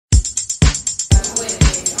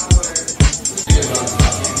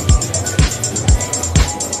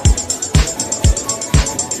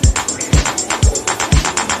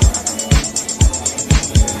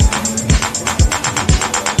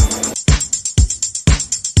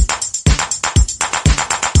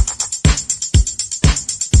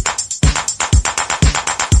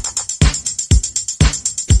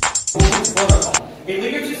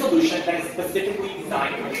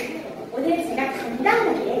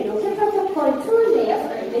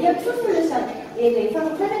대해서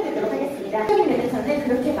설명드리도록 하겠습니다. 그러면 저는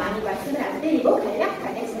그렇게 많이 말씀을 안 드리고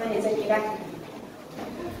간략하게만 예정입니다.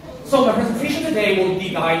 So my presentation today will be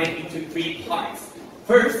divided into three parts.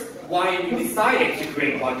 First, why we decided to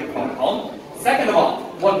create Blockchain Protocol. Second of all,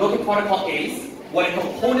 what Blockchain Protocol is, what its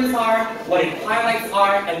components are, what its highlights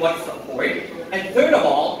are, and what it supports. And third of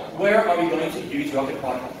all, where are we going to use Blockchain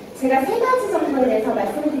Protocol? 제가 세 가지 정도에 대해서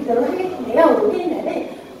말씀을 드리도록 하겠는데요. 오늘은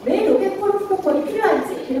왜 로켓 프로토콜이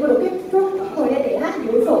필요한지, 그리고 로켓 프로토콜에 대한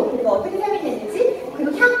요소, 그리고 어떻게 사용되는지,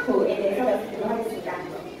 그리고 향후에 대해서 말씀드리도록 하겠습니다.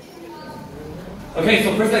 Okay,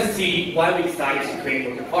 so first let's see why we decided to create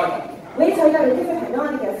Blockchain Protocol. 왜 저희가 로켓을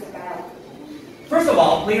발명하게 되었을까요? First of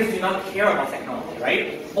all, players do not care about technology,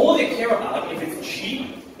 right? All they care about is if it's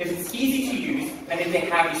cheap, if it's easy to use, and if they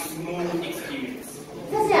have a smooth experience.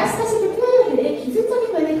 사실 아시다시피 플레이어들이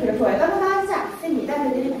기술적인 면에 그렇게 왈가왈부하지 않습니다.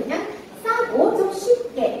 그들은 그냥 싸고 좀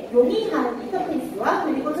쉽게 용이한 인터페이스와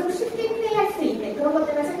그리고 좀 쉽게 플레이할 수 있는 그런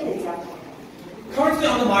것들만 찾게 되죠.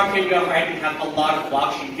 Currently on the market, we already have a lot of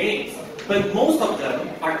blockchain games, but most of them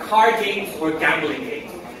are card games or gambling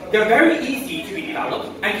games. They're very easy to be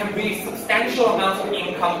developed and can bring substantial amounts of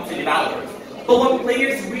income to developers. But what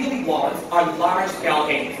players really want are large-scale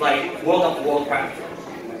games like World of Warcraft.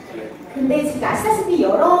 근데 지금 아시다시피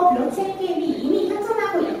여러 블록체인 게임이 이미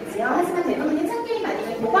현존하고 있지요. 하지만 대부분은 참 게임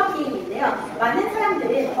아니면 도박 게임인데요. 많은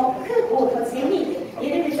사람들은 더 크고 더 재미있는,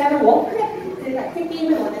 예를 들자면 워크래프트 같은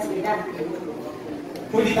게임을 원하십니다.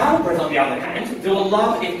 For developers, on the other hand, they will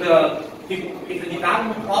love if the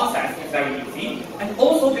development process is very easy, and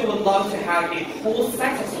also they would love to have a whole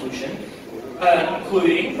set of solutions,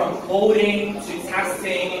 including from coding to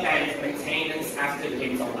testing and maintenance after the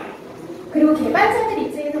game is online. 그리고 개발자들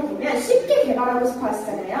입장에서 보면 쉽게 개발하고 싶어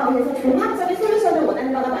하시잖아요. 그래서 종합적인 솔루션을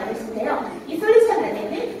원하는 거가 많으신데요. 이 솔루션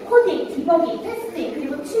안에는 코딩, 디버깅, 테스팅,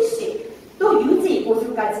 그리고 출시, 또 유지,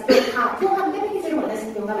 보수까지도 다 포함된 패키지를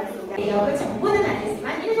원하시는 경우가 많습니다. 내역을 전부는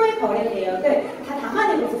아니지만 일부의 거래 내역을 다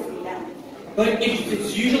담아내고 있습니다. But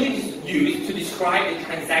it's usually just used to describe the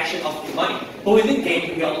transaction of the money. But within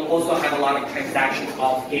games, we also have a lot of transactions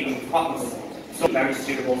of gaming problems. So very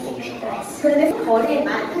suitable solution for us. 그런데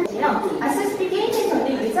거래만 하고요. 아시다시피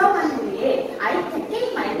게임에서는 유저만 위에 아이템,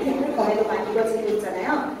 게임 아이템을 거래도 많이 이루어지고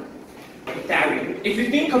있잖아요. Ethereum. If you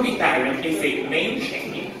think of Ethereum as a main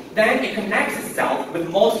chain, then it connects itself with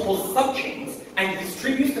multiple subchains and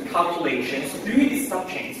distributes the calculations through these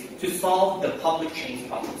subchains to solve the public chain's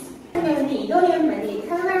problems. 그러면 이더리움만이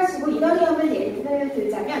사용하시고 이더리움을 예를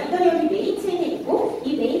들자면 이더리움이 메인 체인에 있고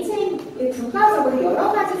이 메인 체인에 부가적으로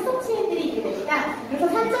여러 가지 서체인들이 있게 됩니다. 그래서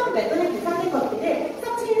산정된 또는 구상된 것들을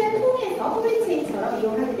서체인을 통해서 public 체인처럼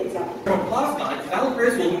이용하게 되죠. From Plasma,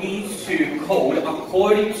 developers will need to code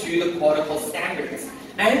according to the protocol standards.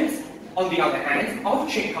 And on the other hand,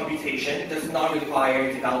 off-chain computation does not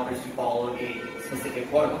require developers to follow a specific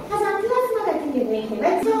protocol. 하지만 플라스마 같은 경우에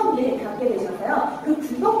개발 처음을 갖게 되셔서요. 그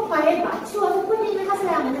규격화에 맞추어서 코딩을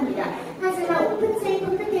하셔야만 합니다. 하지만 오픈체인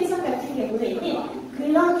컴퓨테이션 같은 경우에는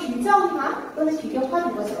그런 규정화 또는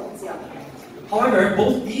규격화된 것이 없지요. However,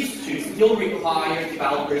 both these two still require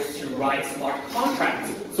developers to write smart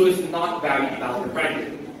contracts, so it's not very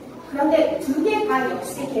developer-friendly. 그런데 두 개 다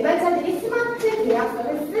역시 개발자들이 스마트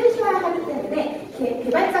계약서를 쓰셔야 하기 때문에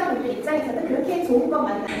개발자분들 입장에서는 그렇게 좋은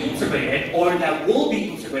것만은 integrated or that will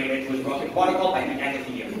be integrated with Blockchain Protocol by the end of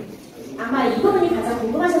the year. 아마 이 부분이 가장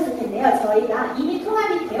궁금하셨을 텐데요. 저희가 이미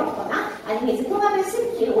통합이 되었거나 아니면 이제 통합을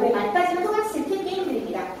시킬 올해 말까지는 통합시킬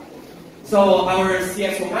게임들입니다. So our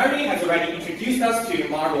CSO Mary has already introduced us to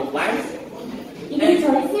MarvelLand. 이미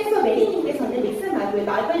저희 CSO 메리님께서는 믹스마블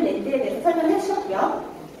마블랜드에 대해서 설명을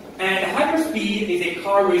해주셨고요. And Hyperspeed is a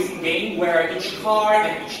car racing game where each car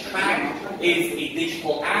and each track is a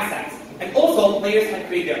digital asset. And also, players can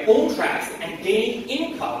create their own tracks and gain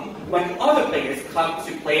income when other players come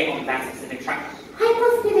to play on that specific track.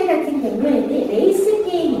 하이퍼스피드 같은 경우에는 레이싱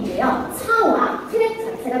게임인데요. 차와 트랙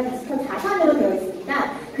자체가 디지털 자산으로 되어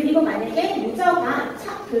있습니다. 그리고 만약에 유저가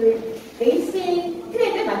그 레이싱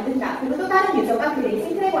트랙을 만든다. 그리고 또 다른 유저가 그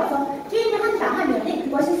레이싱 트랙에 와서 게임을 한다 하면은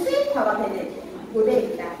그것이 수익화가 되는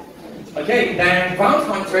모델입니다. Okay, then Ground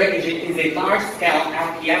Hunter is a large-scale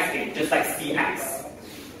FPS game, just like CS,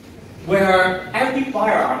 where every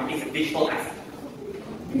firearm is a digital asset.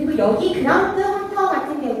 그리고 여기 그라운드 헌터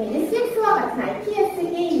같은 경우에는 CX와 같은 RTS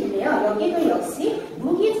게임인데요. 여기도 역시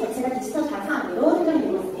무기 자체가 디지털 자산으로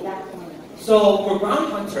생각되고 있습니다. So for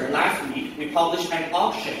Ground Hunter, last week we published an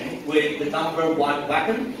auction with the number 1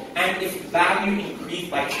 weapon, and its value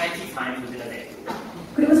increased by 20 times within a day.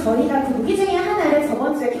 그리고 저희가 그 무기 중에 하나를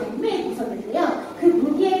저번 주에 경매에 보셨는데요. 그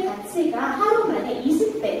무기의 가치가 하루 만에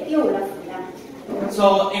 20배 뛰어올랐습니다.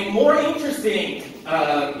 So a more interesting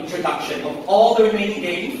introduction of all the remaining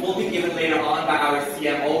games will be given later on by our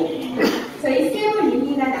CMO. 저희 CMO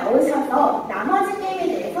리니가 나오셔서 나머지 게임에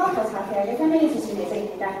대해서 더 자세하게 설명해 주실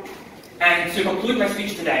예정입니다. And to conclude my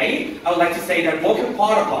speech today, I would like to say that Blockchain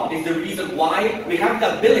Protocol is the reason why we have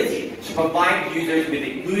the ability to provide users with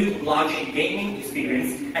a good blockchain gaming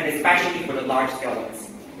experience, and especially for the large-scale ones.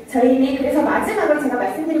 저희는 그래서 마지막으로 제가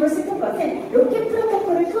말씀드리고 싶은 것은 로켓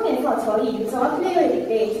프로토콜을 통해서 저희 유저와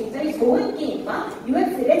플레이어에게 굉장히 좋은 게임과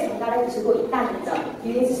UX를 전달해 주고 있다는 점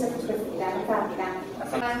유의해 주셨으면 좋겠습니다. 감사합니다.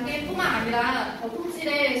 단계뿐만 아니라 더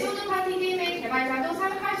품질의 소드파티 게임의 개발자도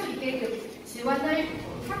사용할 수 있게 지원을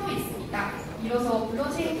하고 있습니다. 이로써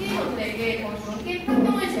블록체인 게이머들에게 더 좋은 게임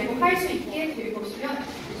환경을 제공할 수 있게 될 것이면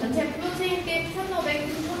전체 블록체인 게임 산업의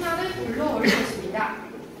큰 변화를 불러올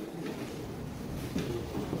것입니다.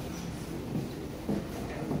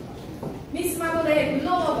 믹스마블의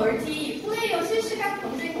글로벌 멀티 플레이어 실시간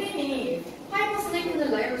경쟁 게임이 하이퍼스네이크는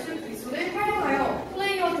라이벌 기술을 활용하여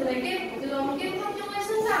플레이어들에게 부드러운 게임 환경을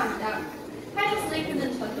선사합니다.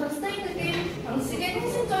 하이퍼스네이크는 전통 스테이크 게임 방식의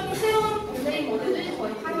핵심적인 새로운 플레이 모드를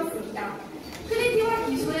도입하였습니다. 크리티와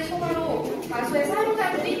기술의 소화로 다수의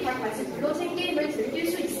사용자들이 다 같이 블록체인 게임을 즐길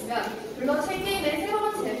수 있으면 블록체인 게임의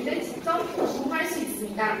새로운 재미를 직접 경험할 수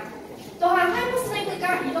있습니다. 또한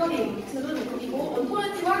하이퍼스네이크가 이더리움들은 그리고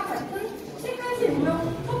언토리티와 같은 세 가지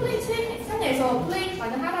운명 블록체인 상에서 플레이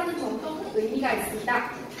가능하다는 점도 큰 의미가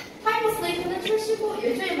있습니다. 하이퍼스네이크는 출시 후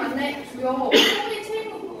일주일 만에 주요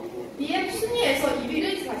블록체인 BM 순위에서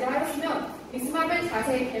 2위를 차지하였으며 믹스마블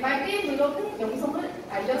자세 개발 게임으로 큰 명성을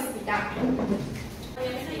알렸습니다.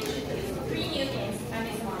 Three new games by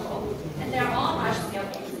믹스마블, and they are all large-scale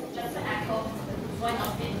games. Just to echo one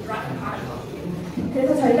of the Dragon article.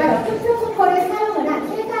 그래서 저희가 로켓 프로토콜을 사용을 한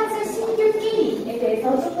세 가지 신규 게임에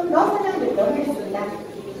대해서 조금 더 설명드리도록 하겠습니다.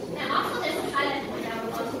 And also there's a highlight point I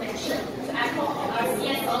would want to mention to echo our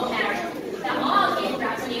CSO narrative that all game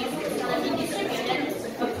revenues is going to be distributed,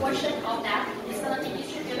 so a portion of that is going to be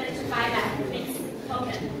distributed to buy back Mix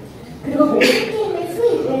token. 그리고 모든 게임의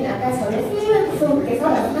수익은 아까 전에 CEO께서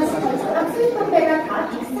말씀하신 것처럼 수익 분배가 다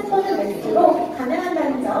믹스마블 매스로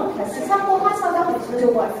가능하다는 점 다시 참고하셔서 보시면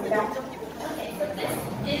좋을 것 같습니다. Okay, so this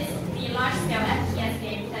is the large-scale FPS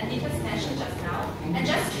game that Nick mentioned just now, and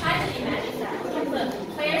just try to imagine that we can put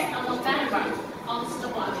players on the background onto the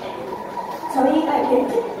blockchain. 저희가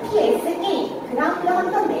이렇게 FPS 게임 그라운드를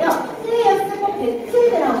한 건데요. 플레이어 스포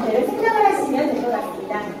배틀그라운드를 생각을 하시면 될 것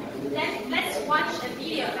같습니다. Let's watch a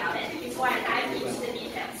video about it before I dive into the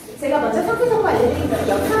details. 제가 먼저 상세 정보 알려드리기 전에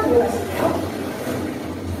영상 보고 가실게요.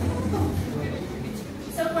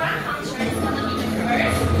 So Ground Hunter is going to be the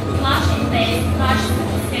first blockchain-based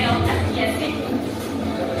large-scale FPS game.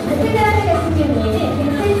 배틀그라운드 같은 경우에는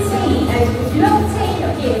블록체인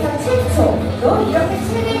여기에서 최초로 이렇게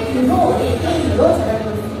최대 규모의 게임으로 전하고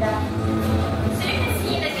있습니다. So you can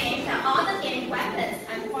see in the game that all the game weapons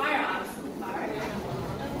and firearms are.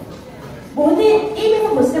 모든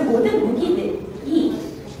게임에서 보시는 모든 무기들이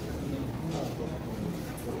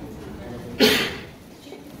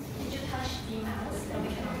Did you touch the mouse? So we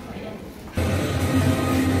cannot play it.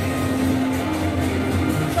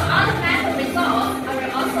 So all the method results are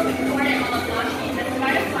also recorded on the blockchain as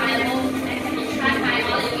verifiable and can be tracked by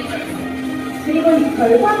all the users. 그리고 이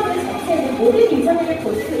결과물 자체는 모든 유저들이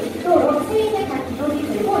볼 수 있도록 체인에 다 기록이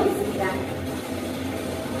되고 있습니다.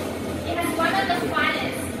 It has one of the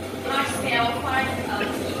finest large-scale parts of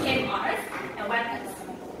in-game art and weapons.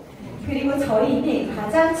 그리고 저희는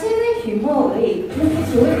가장 최대 규모의 그렇게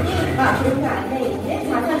좋은 게임과 그렇게 안에 있는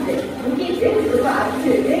자산들, 무기들, 그리고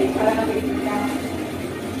아트를 자랑하고 있습니다.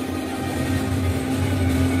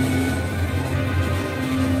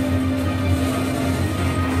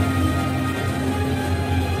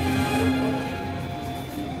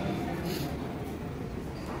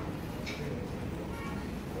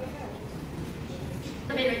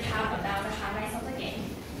 A bit recap about the highlights of the game.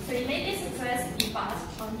 So we made this first debut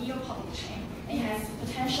on Neo Public Chain, and it has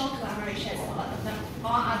potential collaborations with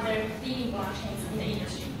all other leading blockchains in the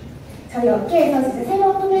industry. 저희 업계에서 진짜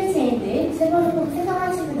새로운 플랫체인들, 새로운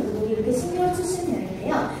생성하시는 분들이 이렇게 신규로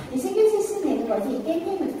출시되는데요. 이 신규 출시되는 것이 이 게임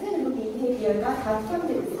페이먼트 그리고 비헤이비어가 다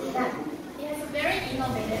포함되고 있습니다. It has a very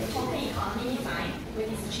innovative token economy design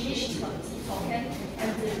with its GHT token,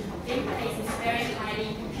 and the gameplay is very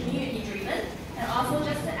highly community driven, and also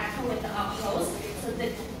just to echo with the host, so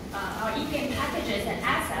that our in-game packages and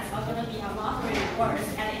assets are going to be a lot more rewards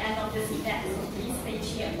at the end of this event. So please stay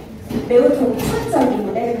tuned. 매우 독창적인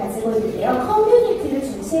모델을 가지고 있는데요. 커뮤니티를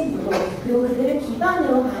중심으로 그리고 그들을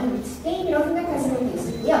기반으로 한 게임이라고 생각하시면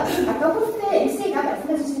되시고요. 아까 호스트 MC가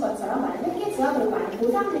말씀해주신 것처럼 많은 패키지와 그리고 많은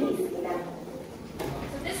보상들이 있습니다.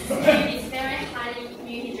 So this game is very highly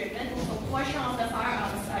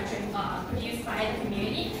by the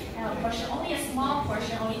community, and a portion, only a small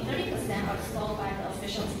portion, only 30% are sold by the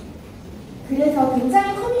official team. 그래서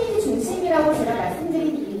굉장히 커뮤니티 중심이라고 제가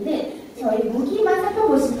말씀드린 이유는 저희 무기만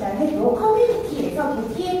살펴보신다 해도 커뮤니티에서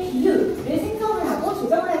무기의 비율을 생성을 하고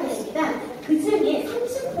조정을 하게 됩니다. 그 중에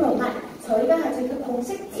 30%만 저희가 가지고 있는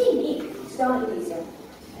공식 팀이 주장하게 되죠.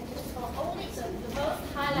 The most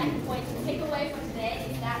highlight point to take away from today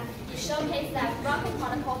is that it showcases that Rocket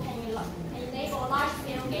Protocol can enable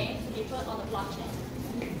large-scale games to be put on the blockchain.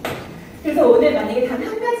 그래서 오늘 만약에 단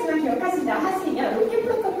한 가지만 기억하신다 하시면 로켓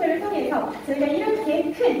프로토콜을 통해서 저희가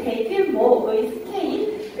이렇게 큰 대규모의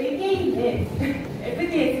스케일의 게임을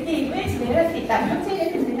FTS 게임을 진행을 할 수 있다.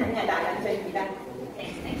 블록체인을 진행하냐라는 점입니다.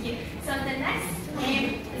 Thank you. So the next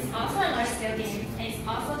game is also a large-scale game, and it's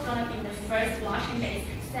also going to be the first blockchain-based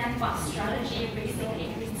sandbox strategy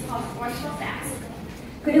recently. It's called Force Fast.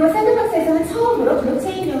 그리고 샌드박스에서는 처음으로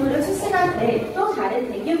블록체인용으로 출시가 될 또 다른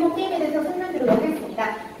대규모 게임에 대해서 설명드리도록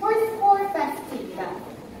하겠습니다. Force Fast입니다.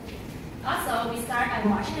 Also, we start by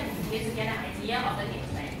watching a video to get an idea of the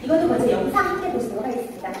gameplay. 이것도 먼저 영상 함께 보시도록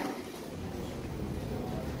하겠습니다.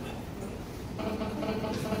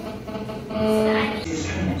 This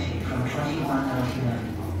Trinity from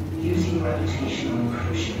 2199, using reputational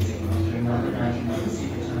encryption through another 99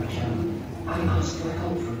 super channel, I ask for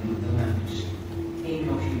help from you the most. In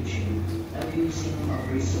your future, abusing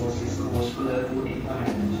of resources cause global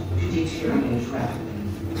environment to deteriorate rapidly,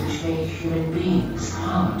 which made human beings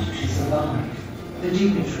hard to survive. The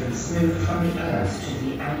dignitaries moved from the Earth to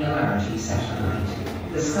the Annularity satellite,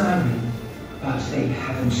 the Sky Ring, but they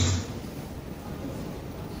haven't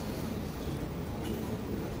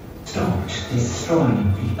stopped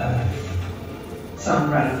destroying the Earth.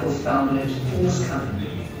 Some radicals founded a force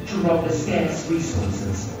company to rob the scarce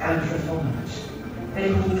resources and reform it. They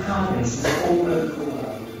hold car races all over the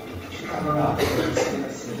world to cover up the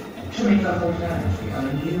conspiracy, to make the whole planet become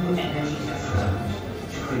a new energy test ground,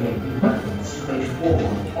 to create new weapons to wage war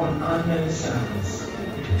on unknown servers.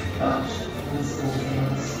 But once all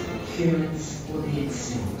fails, humans will be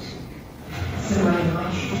extinct. So I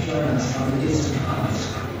invite you to join us from the distant past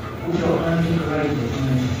with your undegraded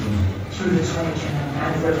humanity through the torture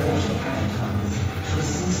and reporting paradigms to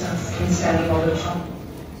assist us in standing on the top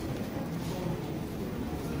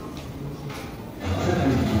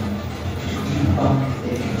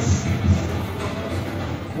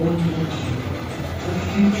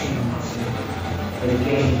the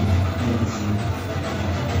game needs you.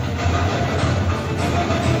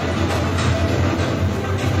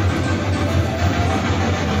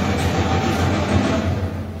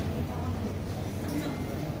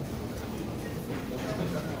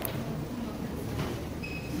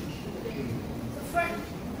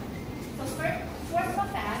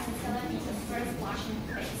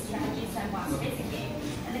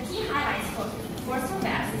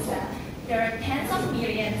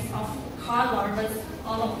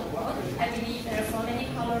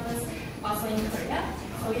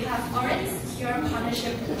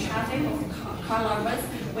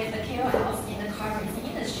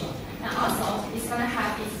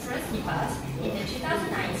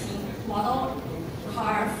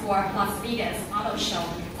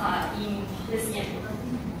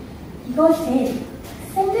 이것은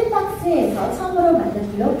샌드박스에서 처음으로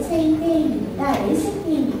만든 블록체인 게임입니다. 레이싱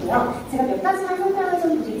게임이고요. 제가 몇 가지만 설명을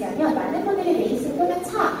좀 드리자면 많은 분들이 레이싱 또는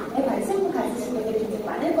차에 관심을 가지신 분들이 굉장히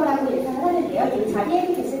많을 거라고 예상을 하는데요. 이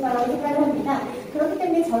자리에 계실 거라고 생각을 합니다. 그렇기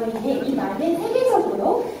때문에 저희는 이 많은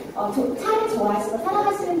세계적으로 차를 좋아하시고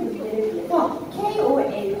사랑하시는 분들을 위해서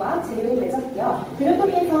KOL과 제휴를 맺었고요. 그런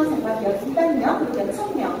의미에서 정말 몇만 명, 그리고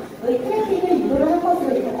몇천 명의 트래픽을 유도를 한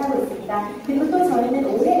것으로 예상하고 있습니다. 그리고 또 저희는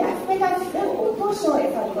올해 라스베가스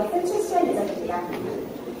오토쇼에서 이것을 출시할 예정입니다.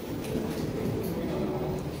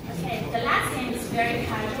 Okay, the last game is very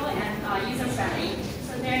casual and user-friendly.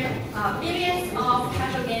 So there are billions of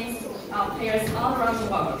casual games players all around the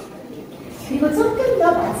world. 그리고 조금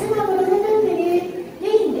더 마지막으로 설명드릴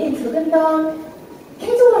게임은 조금 더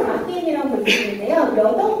캐주얼한 게임이라고 볼 수 있는데요.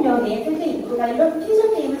 몇억 명의 세계 인구가 이런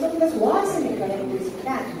캐주얼 게임을 조금 더 좋아하시는 편이라고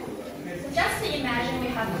보입니다. So just to imagine we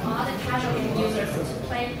have all the casual game users to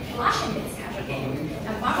play blockchain-based casual game,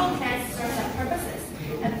 and MarvelLand serves that purposes,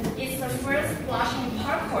 and it's the first blockchain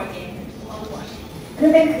parkour game on blockchain.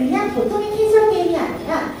 그런데 그냥 보통의 캐주얼 게임이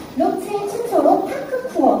아니라 블록체인 최초로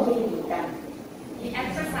파크쿠어 게임입니다. It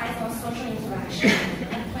exercises on social interaction,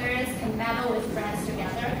 and players can battle with friends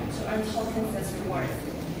together to earn tokens as rewards.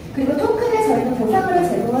 그리고 토큰을 저희는 보상으로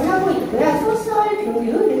제공을 하고 있고요. 소셜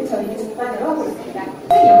교류를 저희는 주관으로 하고 있습니다.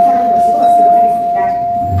 그 영상을 보시고 보도록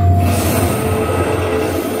하겠습니다.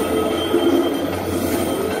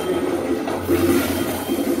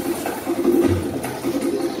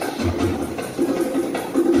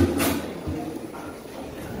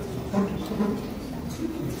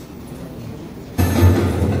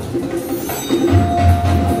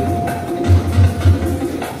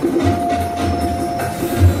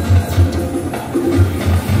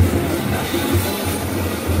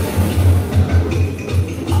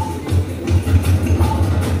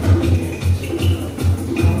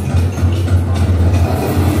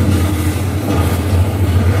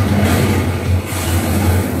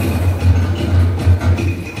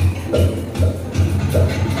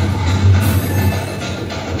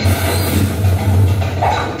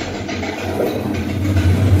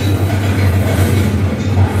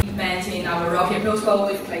 co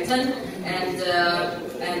with Clayton,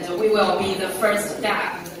 and we will be the first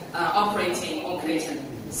DApp operating on Clayton.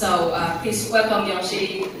 So please welcome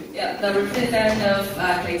Yoshi, the representative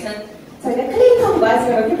of Clayton. 저희가 클레이턴과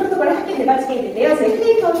지금 프로토콜을 함께 개발 중에 있는데요. 저희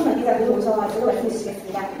클레이턴 관계자분들 오셔가지고 말씀해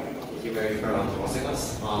주시겠습니다. Thank you very much for hosting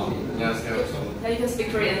us. 안녕하세요. Now you can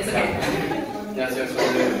speak Korean, it's okay. 안녕하세요.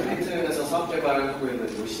 저는 펜튼에서 사업 개발을 하고 있는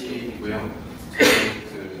요시이고요.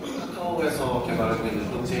 저는 카카오에서 개발하고 있는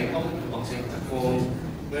블록체인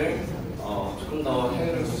플랫폼을 조금 더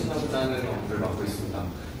해외를 추진하고자 하는 업무를 맡고 있습니다.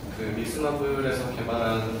 믹스마블에서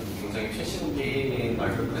개발한 굉장히 최신 게임인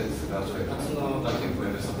마블랜드가 저희 파트너가 된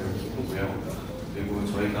거에 대해서 매우 기쁘고요. 그리고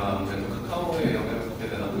저희가 아무래도 카카오에 영향을 받게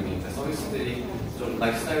되다 보니 이제 서비스들이 좀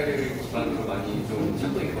라이프스타일 기반으로 많이 좀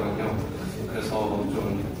찾고 있거든요. 그래서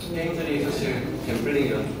좀 게임들이 사실 갬블링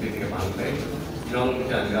이런 쪽들이 되게 많은데 이런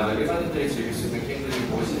게 아니라 일반인들이 즐길 수 있는 게임들이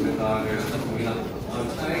무엇이 있는가를 항상 고민하는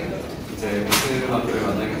차에 이제 믹스마블을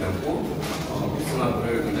만나게 되었고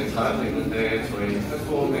믹스마블을 굉장히 잘하고 있는데 저희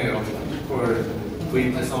플랫폼에 프로토콜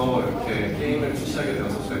도입해서 이렇게 게임을 출시하게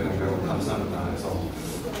되어서 저희는 매우 감사합니다. 그래서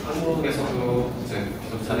한국에서도 이제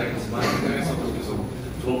계속 잘하겠지만 해외에서도 계속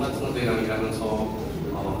좋은 파트너들이랑 일하면서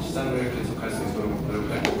시장을 계속할 수 있도록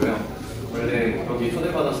노력할 거고요. 원래 여기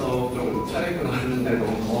초대받아서 좀 차례를 나왔는데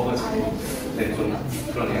너무 더워가지고 네, 좀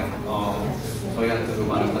그러네요. 저희한테도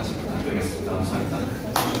많은 관심 부탁드리겠습니다. 감사합니다.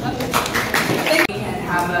 We can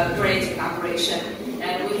have a great collaboration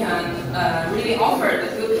and we can really offer the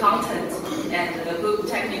good content and the good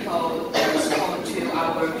technical support to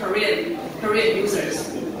our Korean users.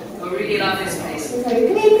 We really love this place. 저희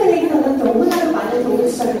클레이턴에서는 너무나도 많은 도움을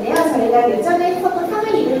주셨는데요. 저희가 예전에 했었던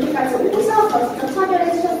 3월 이벤트까지 오셔서 직접 참여를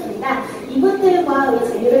해주셨습니다. 이분들과 우리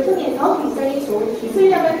제휴를 통해서 굉장히 좋은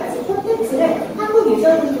기술력을 가진 콘텐츠를 한국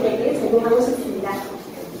유저분들에게 제공하고 싶습니다.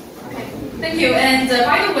 Thank you. And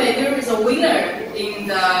by the way, there is a winner in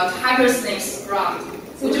the Hypersnakes round.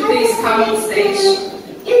 Would you please come on stage?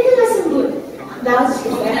 1등 하신 분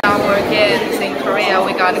나와주시겠어요? Our games in Korea,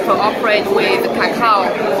 we got to cooperate with Kakao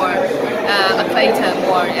or Clayton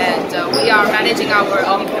more, and we are managing our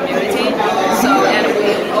own community. So, and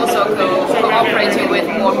we also cooperating with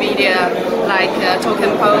more media like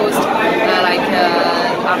Token Post, like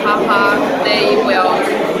Haha. They will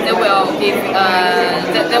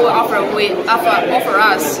offer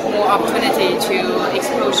us more opportunity to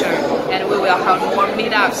exposure, and we will have more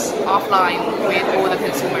meetups offline with all the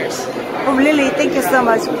consumers. Oh, really? Thank you so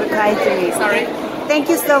much for kind to me. Sorry? Thank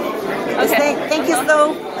you so. Okay. Thank you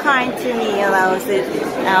so kind to me.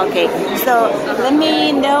 Okay. So let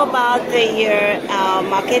me know about your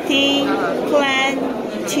marketing plan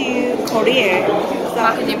to Korea.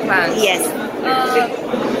 Marketing plans? Yes.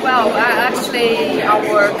 Well, actually,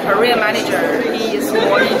 our career manager, he is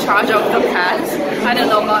more in charge of the plans. I don't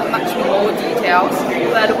know much more details,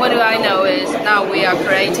 but what I know is now we are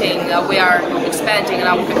expanding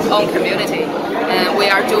our own community, and we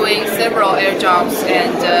are doing several air jobs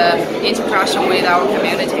and interaction with our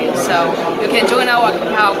community. So you can join our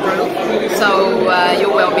group, so you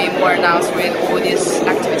will be more announced with all these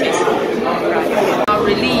activities. Our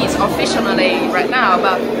release officially right now,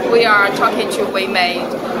 but we are talking to WeMade,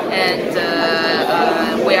 and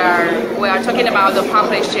we are talking about the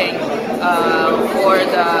publishing for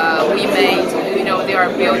the WeMade. You know, they are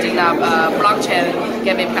building up a blockchain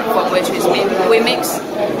gaming platform, which is WeMix,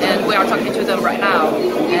 and we are talking to them right now.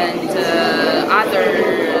 And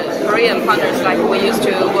other Korean partners, like we used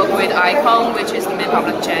to work with Icon, which is the main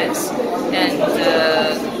public chains, and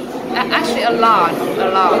actually a lot,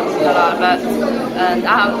 but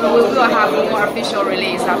we will have a more official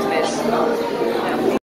release after this.